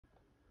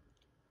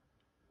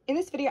In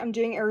this video, I'm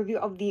doing a review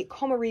of the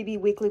Komorebi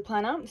weekly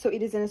planner. So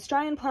it is an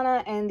Australian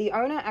planner, and the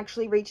owner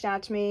actually reached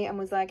out to me and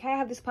was like, hey, I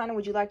have this planner,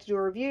 would you like to do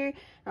a review? And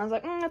I was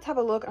like, let's have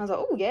a look. And I was like,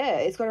 oh yeah,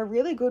 it's got a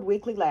really good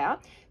weekly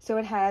layout. So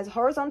it has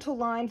horizontal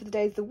line for the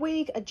days of the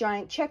week, a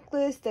giant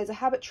checklist, there's a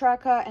habit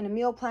tracker and a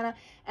meal planner,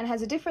 and it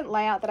has a different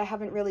layout that I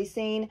haven't really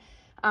seen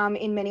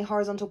in many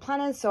horizontal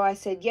planners. So I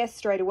said yes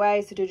straight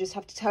away. So I do just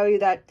have to tell you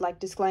that, like,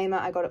 disclaimer,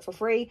 I got it for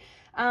free.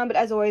 But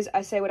as always,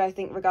 I say what I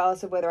think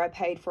regardless of whether I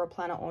paid for a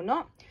planner or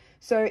not.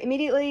 So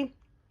immediately,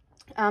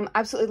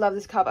 absolutely love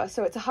this cover.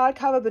 So it's a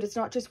hardcover, but it's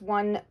not just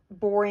one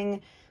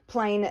boring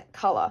plain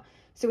color.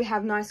 So we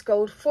have nice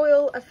gold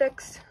foil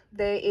effects.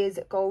 There is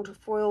gold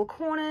foil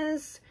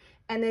corners,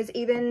 and there's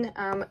even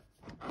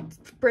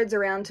spreads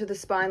around to the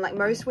spine. Like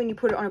most, when you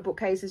put it on a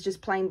bookcase, is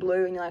just plain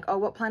blue, and you're like, oh,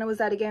 what planner was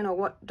that again? Or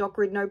what doc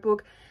grid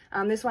notebook?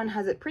 This one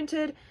has it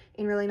printed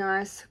in really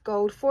nice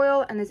gold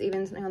foil, and there's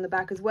even something on the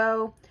back as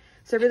well.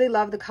 So I really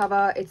love the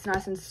cover. It's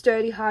nice and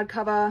sturdy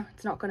hardcover.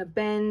 It's not going to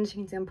bend.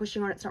 You can see I'm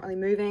pushing on it. It's not really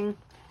moving.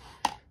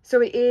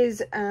 So it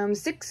is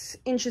 6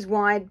 inches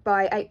wide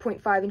by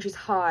 8.5 inches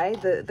high,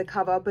 the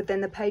cover, but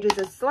then the pages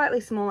are slightly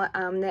smaller.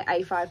 They're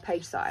A5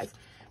 page size.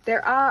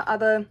 There are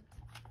other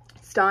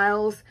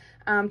styles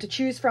to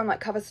choose from, like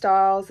cover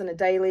styles and a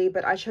daily,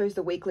 but I chose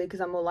the weekly because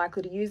I'm more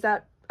likely to use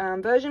that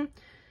version.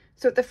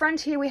 So at the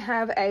front here, we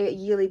have a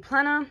yearly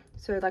planner,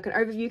 so like an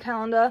overview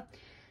calendar.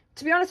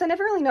 To be honest, I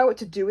never really know what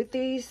to do with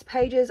these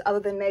pages other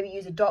than maybe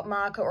use a dot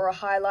marker or a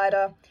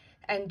highlighter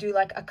and do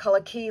like a color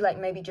key, like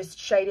maybe just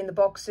shade in the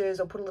boxes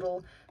or put a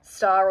little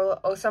star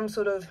or some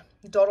sort of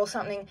dot or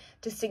something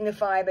to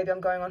signify maybe I'm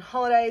going on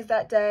holidays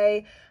that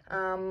day,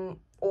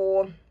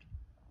 or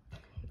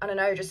I don't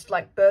know, just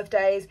like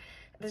birthdays.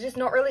 There's just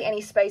not really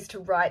any space to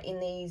write in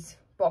these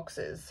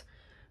boxes.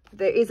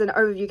 There is an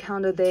overview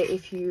calendar there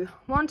if you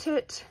want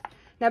it.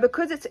 Now,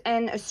 because it's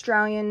an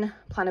Australian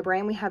planner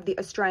brand, we have the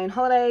Australian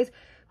holidays,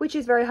 which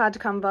is very hard to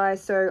come by.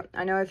 So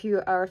I know if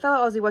you are a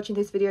fellow Aussie watching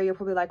this video, you're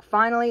probably like,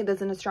 finally,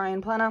 there's an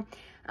Australian planner.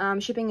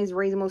 Shipping is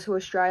reasonable to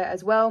Australia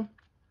as well.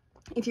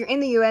 If you're in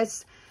the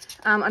US,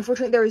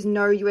 unfortunately, there is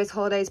no US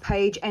holidays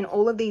page, and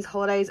all of these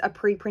holidays are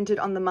pre-printed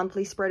on the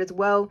monthly spread as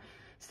well.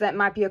 So that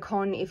might be a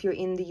con if you're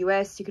in the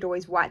US. You could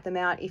always white them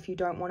out if you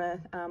don't want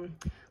to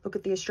look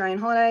at the Australian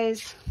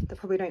holidays. They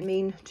probably don't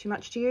mean too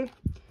much to you.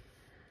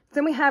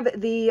 Then we have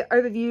the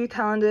overview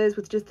calendars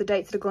with just the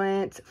dates at a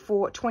glance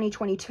for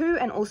 2022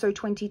 and also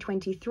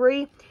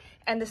 2023.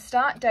 And the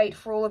start date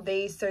for all of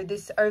these, so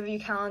this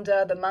overview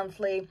calendar, the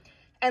monthly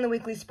and the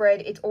weekly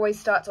spread, it always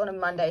starts on a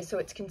Monday, so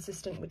it's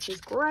consistent, which is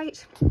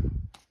great.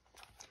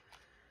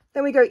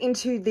 Then we go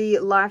into the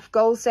life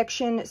goals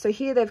section. So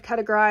here they've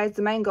categorized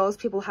the main goals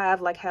people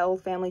have, like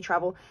health, family,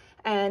 travel,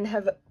 and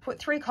have put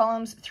 3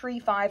 columns, 3,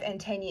 5,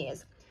 and 10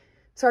 years.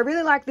 So I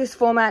really like this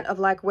format of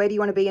like, where do you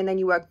want to be? And then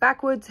you work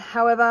backwards.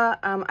 However,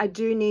 I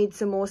do need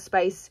some more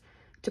space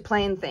to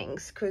plan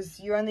things because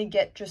you only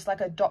get just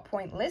like a dot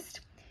point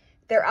list.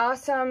 There are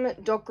some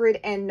dot grid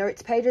and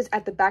notes pages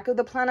at the back of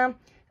the planner.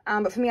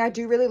 But for me, I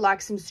do really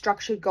like some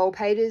structured goal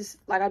pages.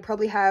 Like I'd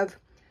probably have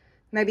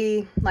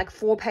maybe like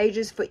 4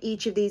 pages for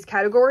each of these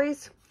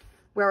categories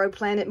where I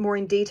plan it more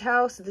in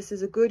detail. So this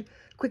is a good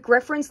quick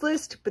reference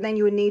list, but then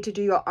you would need to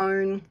do your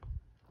own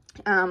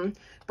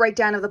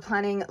breakdown of the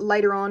planning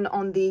later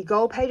on the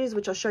goal pages,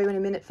 which I'll show you in a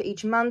minute for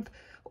each month,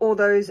 or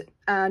those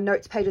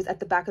notes pages at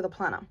the back of the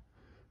planner.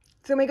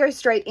 So then we go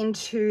straight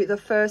into the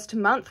first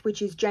month,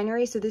 which is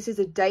January. So this is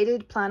a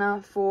dated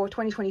planner for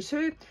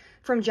 2022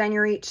 from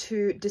January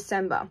to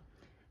December.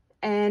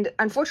 And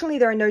unfortunately,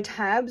 there are no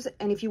tabs.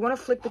 And if you want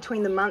to flick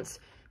between the months,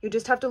 you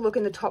just have to look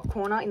in the top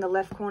corner, in the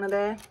left corner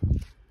there. You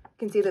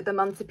can see that the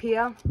months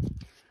appear,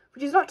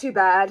 which is not too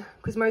bad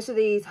because most of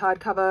these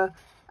hardcover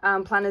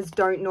planners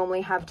don't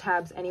normally have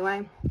tabs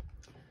anyway.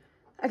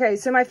 Okay,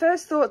 so my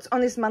first thoughts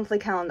on this monthly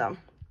calendar.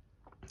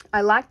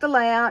 I like the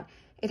layout.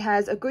 It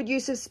has a good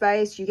use of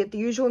space. You get the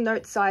usual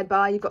notes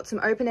sidebar. You've got some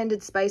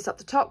open-ended space up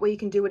the top where you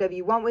can do whatever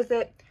you want with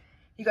it.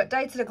 You've got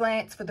dates at a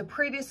glance for the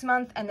previous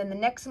month and then the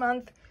next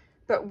month.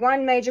 But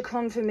one major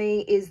con for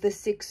me is the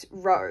 6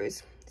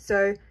 rows.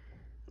 So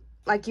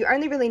like you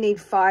only really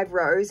need 5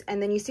 rows. And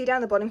then you see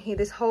down the bottom here,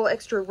 this whole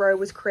extra row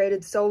was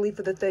created solely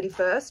for the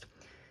 31st.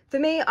 For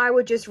me, I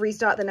would just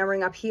restart the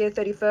numbering up here,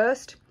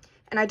 31st,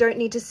 and I don't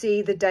need to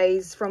see the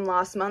days from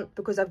last month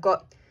because I've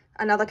got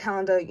another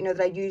calendar, you know,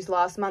 that I used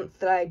last month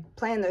that I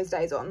planned those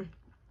days on.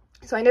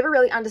 So I never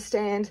really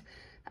understand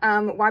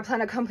why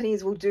planner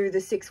companies will do the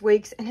 6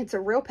 weeks, and it's a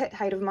real pet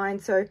hate of mine.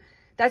 So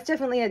that's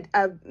definitely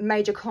a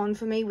major con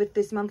for me with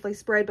this monthly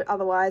spread, but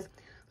otherwise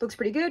looks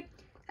pretty good.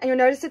 And you'll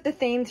notice that the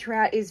theme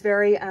throughout is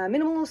very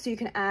minimal, so you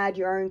can add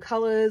your own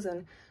colors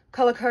and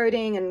color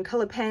coding and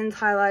color pens,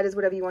 highlighters,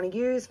 whatever you want to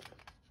use.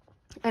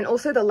 And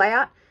also the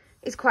layout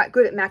is quite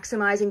good at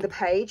maximizing the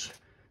page,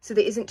 so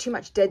there isn't too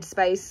much dead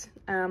space,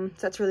 so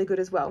that's really good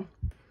as well.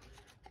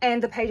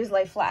 And the pages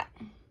lay flat,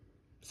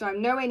 so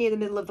I'm nowhere near the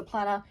middle of the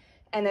planner,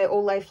 and they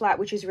all lay flat,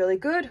 which is really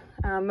good.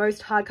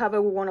 Most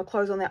hardcover will want to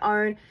close on their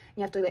own.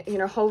 You have to, you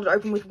know, hold it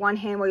open with one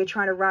hand while you're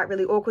trying to write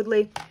really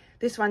awkwardly.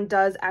 this one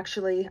does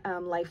actually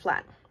lay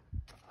flat.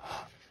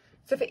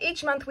 So for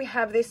each month we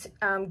have this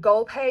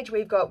goal page.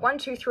 We've got 1,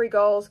 2, 3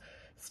 goals,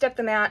 step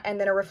them out, and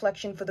then a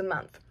reflection for the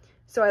month.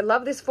 So I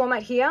love this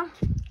format here,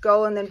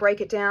 goal and then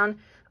break it down.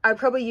 I'd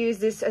probably use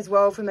this as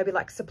well for maybe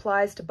like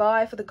supplies to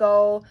buy for the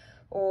goal,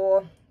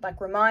 or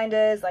like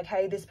reminders, like,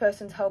 hey, this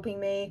person's helping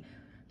me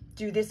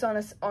do this on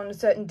a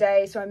certain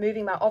day. So I'm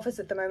moving my office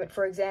at the moment,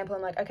 for example.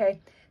 I'm like, okay,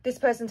 this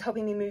person's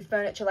helping me move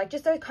furniture, like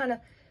just those kind of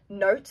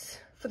notes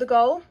for the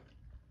goal.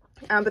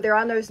 But there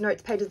are those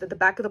notes pages at the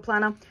back of the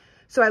planner.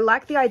 So I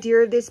like the idea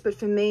of this, but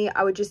for me,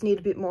 I would just need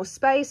a bit more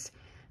space.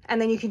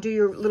 And then you can do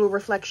your little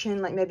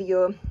reflection, like maybe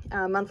your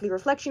monthly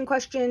reflection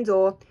questions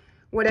or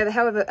whatever,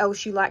 however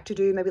else you like to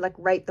do, maybe like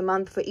rate the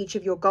month for each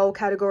of your goal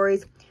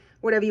categories,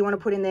 whatever you want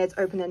to put in there, it's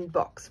open-ended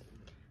box.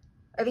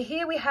 Over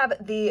here, we have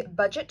the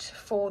budget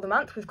for the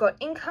month. We've got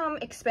income,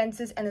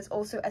 expenses, and there's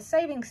also a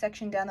savings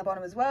section down the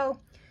bottom as well.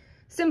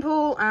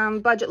 Simple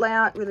budget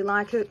layout, really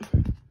like it.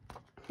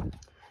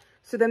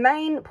 So the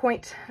main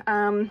point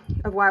of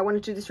why I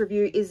wanted to do this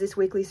review is this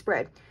weekly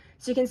spread.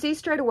 So you can see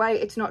straight away,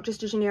 it's not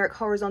just a generic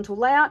horizontal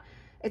layout.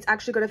 It's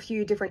actually got a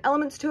few different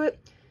elements to it.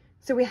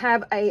 So we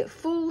have a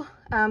full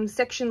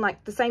section,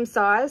 like the same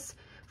size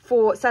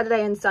for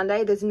Saturday and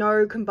Sunday. There's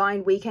no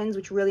combined weekends,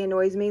 which really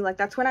annoys me. Like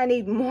that's when I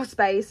need more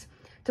space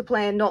to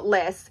plan, not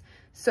less.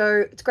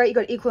 So it's great. You've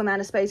got equal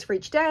amount of space for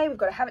each day. We've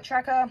got a habit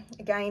tracker.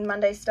 Again,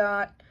 Monday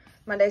start.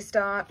 Monday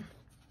start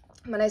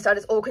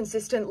is all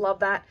consistent. Love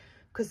that.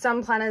 Because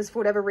some planners, for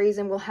whatever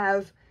reason, will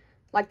have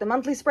like the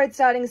monthly spread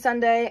starting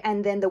Sunday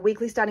and then the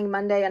weekly starting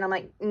Monday. And I'm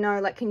like,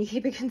 no, like, can you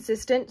keep it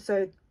consistent?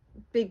 So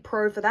big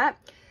pro for that.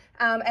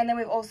 And then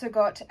we've also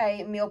got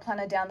a meal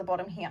planner down the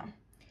bottom here.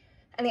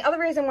 And the other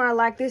reason why I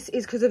like this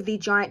is because of the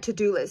giant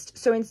to-do list.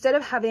 So instead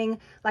of having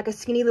like a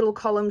skinny little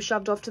column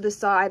shoved off to the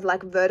side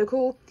like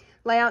vertical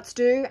layouts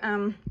do,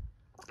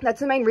 that's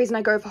the main reason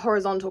I go for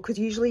horizontal, because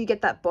usually you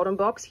get that bottom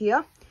box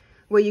here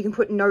where you can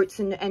put notes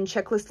and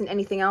checklists and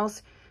anything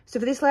else. So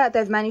for this layout,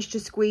 they've managed to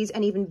squeeze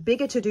an even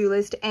bigger to-do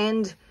list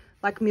and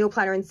like meal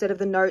planner instead of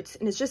the notes.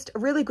 And it's just a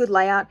really good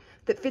layout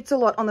that fits a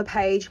lot on the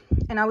page.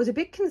 And I was a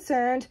bit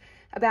concerned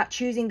about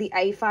choosing the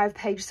A5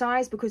 page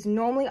size, because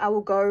normally I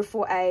will go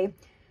for a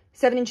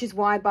 7 inches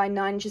wide by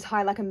 9 inches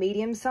high, like a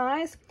medium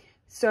size.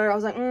 So I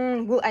was like,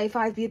 will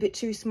A5 be a bit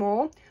too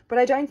small? But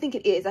I don't think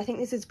it is. I think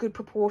this is good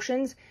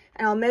proportions.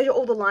 And I'll measure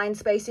all the line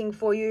spacing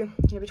for you,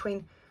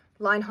 between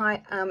line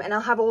height. And I'll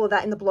have all of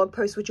that in the blog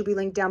post, which will be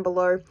linked down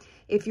below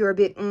if you're a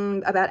bit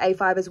about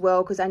A5 as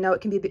well, because I know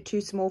it can be a bit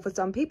too small for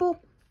some people.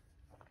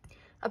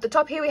 At the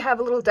top here, we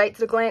have a little dates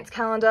at a glance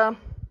calendar.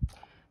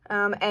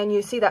 And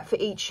you see that for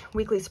each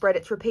weekly spread,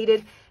 it's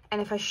repeated. And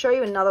if I show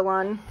you another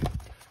one,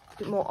 a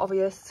bit more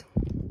obvious.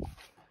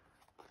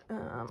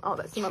 Oh,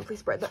 that's the monthly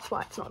spread. That's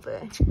why it's not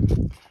there.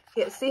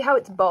 Yeah, see how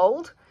it's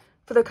bold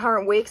for the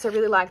current week? So I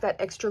really like that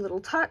extra little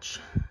touch.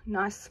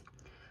 Nice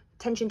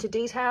attention to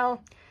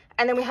detail.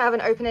 And then we have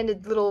an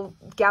open-ended little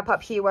gap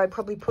up here where I'd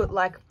probably put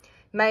like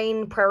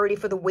main priority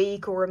for the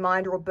week or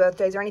reminder or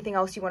birthdays or anything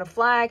else you want to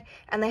flag.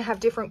 And they have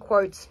different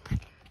quotes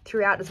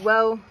throughout as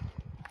well.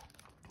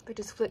 If I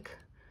just flick,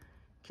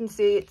 you can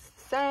see it's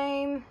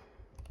the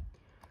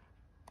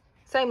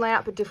same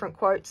layout but different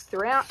quotes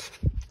throughout.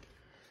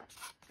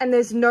 And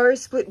there's no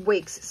split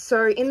weeks.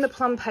 So in the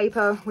plum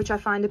paper, which I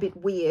find a bit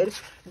weird,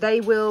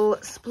 they will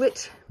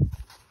split.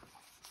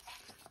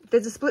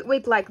 There's a split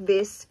week like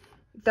this.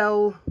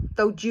 They'll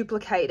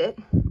duplicate it.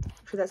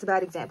 Actually, that's a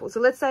bad example.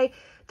 So let's say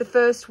the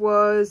first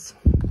was,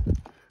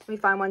 let me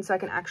find one so I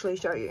can actually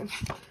show you.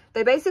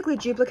 They basically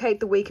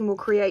duplicate the week and will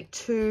create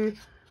 2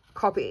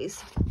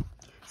 copies.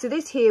 So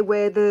this here,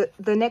 where the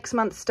next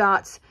month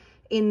starts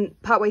in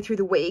partway through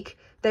the week,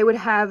 they would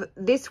have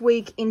this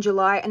week in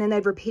July and then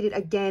they'd repeat it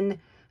again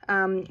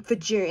for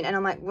June. And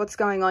I'm like, what's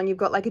going on? You've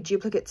got like a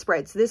duplicate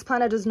spread. So this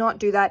planner does not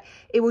do that.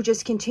 It will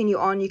just continue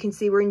on. You can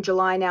see we're in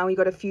July now. We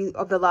got a few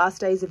of the last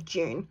days of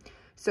June.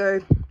 So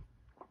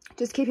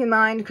just keep in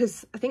mind,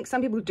 because I think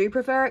some people do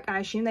prefer it. I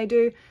assume they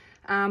do.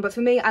 But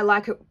for me, I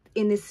like it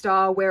in this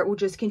style where it will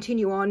just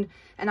continue on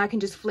and I can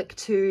just flick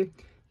to,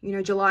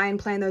 July and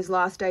plan those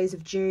last days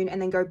of June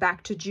and then go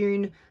back to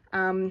June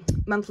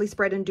monthly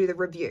spread and do the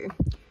review.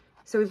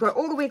 So we've got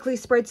all the weekly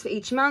spreads for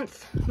each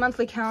month,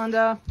 monthly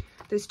calendar.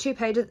 There's 2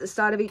 pages at the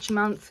start of each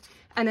month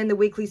and then the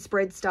weekly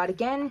spreads start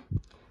again.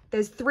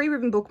 There's 3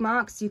 ribbon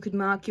bookmarks. You could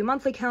mark your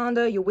monthly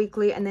calendar, your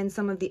weekly, and then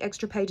some of the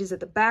extra pages at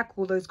the back,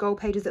 or those goal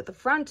pages at the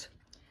front.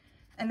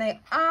 And they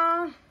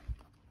are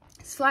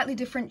slightly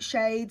different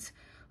shades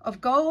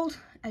of gold,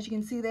 as you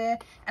can see there.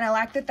 And I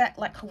like that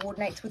like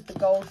coordinates with the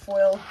gold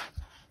foil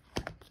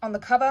on the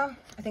cover.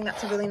 I think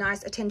that's a really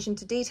nice attention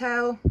to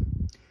detail.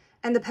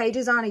 And the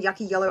pages aren't a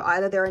yucky yellow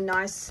either. They're a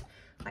nice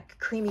like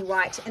creamy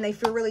white and they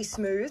feel really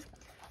smooth.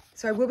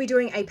 So I will be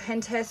doing a pen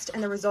test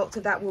and the results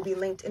of that will be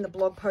linked in the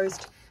blog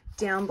post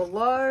down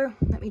below.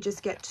 Let me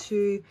just get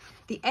to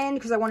the end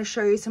because I want to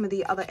show you some of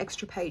the other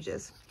extra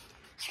pages.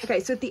 Okay,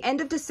 so at the end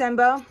of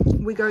December,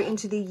 we go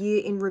into the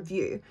year in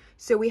review.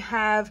 So we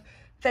have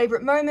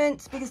favorite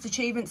moments, biggest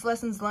achievements,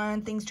 lessons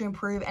learned, things to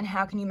improve, and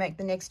how can you make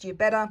the next year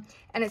better.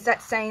 And it's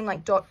that same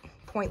like dot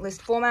point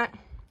list format.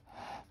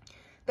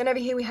 Then over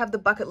here we have the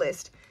bucket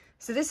list.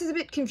 So this is a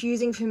bit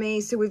confusing for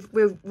me. So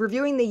we're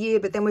reviewing the year,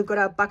 but then we've got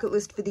our bucket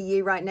list for the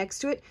year right next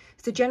to it.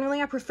 So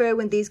generally I prefer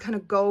when these kind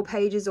of goal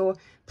pages or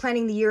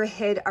planning the year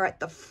ahead are at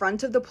the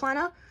front of the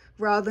planner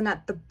rather than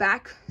at the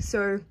back.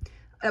 So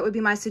that would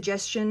be my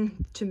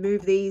suggestion, to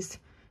move these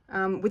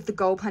with the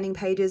goal planning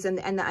pages and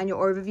the annual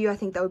overview. I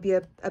think that would be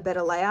a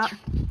better layout,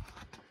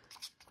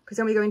 because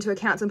then we go into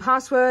accounts and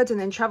passwords and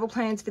then travel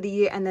plans for the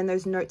year and then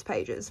those notes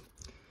pages.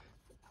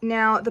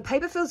 Now the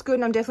paper feels good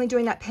and I'm definitely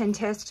doing that pen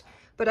test,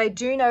 but I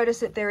do notice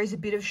that there is a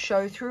bit of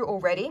show through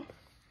already.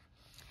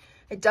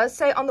 It does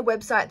say on the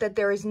website that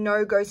there is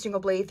no ghosting or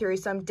bleed through,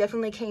 so I'm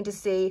definitely keen to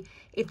see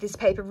if this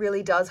paper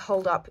really does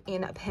hold up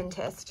in a pen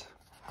test,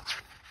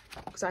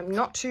 because I'm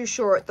not too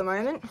sure at the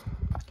moment.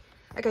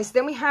 Okay, so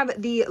then we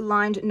have the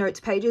lined notes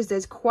pages.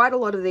 There's quite a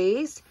lot of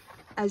these,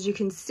 as you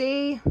can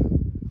see,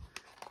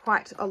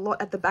 quite a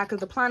lot at the back of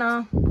the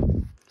planner.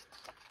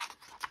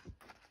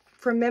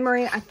 From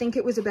memory, I think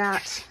it was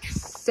about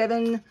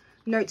 7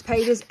 notes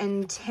pages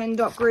and 10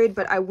 dot grid,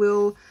 but I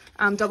will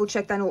double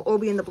check that, and it'll all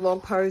be in the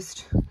blog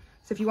post.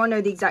 So if you want to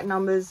know the exact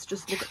numbers,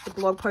 just look at the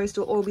blog post,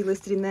 it'll all be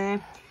listed in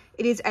there.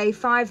 It is a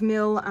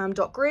 5mm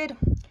dot grid,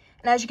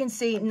 and as you can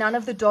see, none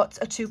of the dots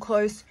are too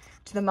close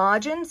to the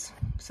margins,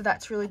 so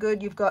that's really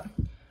good. You've got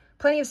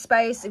plenty of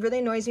space. It really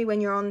annoys me when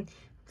you're on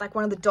like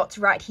one of the dots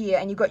right here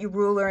and you've got your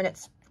ruler and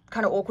it's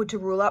kind of awkward to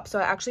rule up, so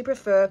I actually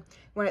prefer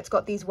when it's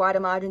got these wider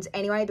margins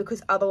anyway,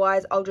 because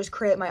otherwise I'll just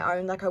create my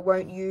own. Like I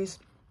won't use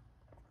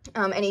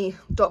any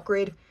dot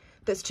grid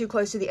that's too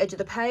close to the edge of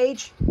the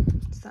page.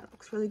 So that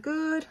looks really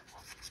good.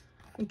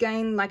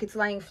 Again, like it's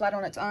laying flat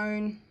on its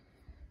own.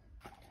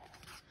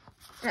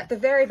 And at the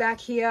very back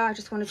here, I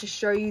just wanted to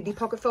show you the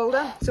pocket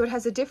folder. So it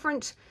has a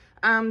different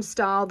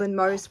style than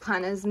most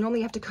planners. Normally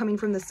you have to come in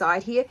from the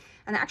side here,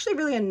 and it actually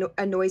really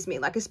annoys me,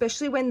 like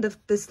especially when the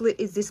slit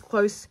is this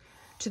close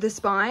to the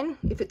spine.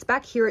 If it's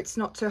back here, it's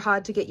not so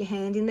hard to get your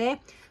hand in there,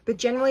 but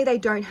generally they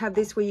don't have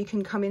this where you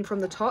can come in from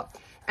the top,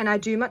 and I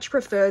do much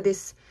prefer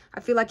this. I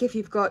feel like if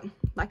you've got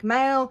like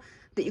mail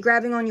that you're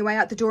grabbing on your way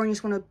out the door and you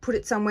just want to put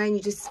it somewhere, and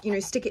you just, you know,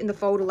 stick it in the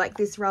folder like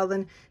this rather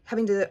than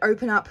having to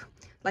open up,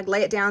 like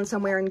lay it down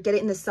somewhere and get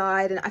it in the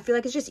side. And I feel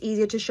like it's just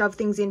easier to shove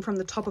things in from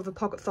the top of a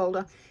pocket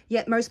folder,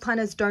 yet most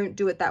planners don't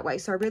do it that way.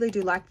 So I really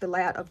do like the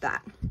layout of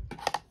that.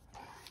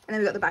 And then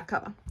we've got the back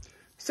cover.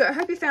 So I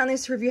hope you found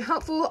this review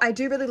helpful. I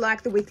do really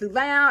like the weekly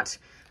layout.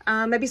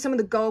 Maybe some of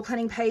the goal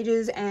planning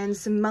pages and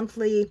some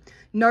monthly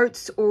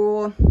notes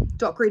or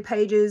dot grid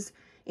pages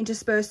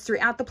interspersed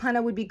throughout the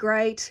planner would be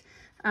great.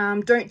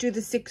 Don't do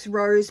the 6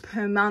 rows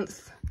per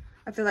month.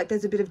 I feel like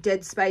there's a bit of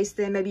dead space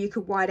there. Maybe you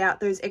could white out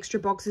those extra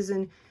boxes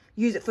and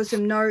use it for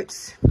some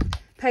notes.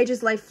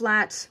 Pages lay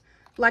flat,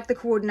 like the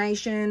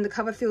coordination, the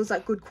cover feels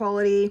like good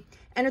quality,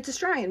 and it's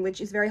Australian,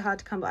 which is very hard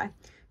to come by.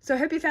 So I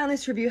hope you found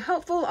this review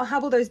helpful. I'll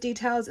have all those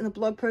details in the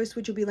blog post,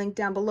 which will be linked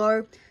down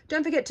below.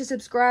 Don't forget to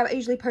subscribe. I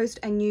usually post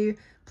a new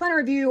planner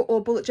review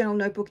or bullet journal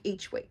notebook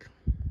each week.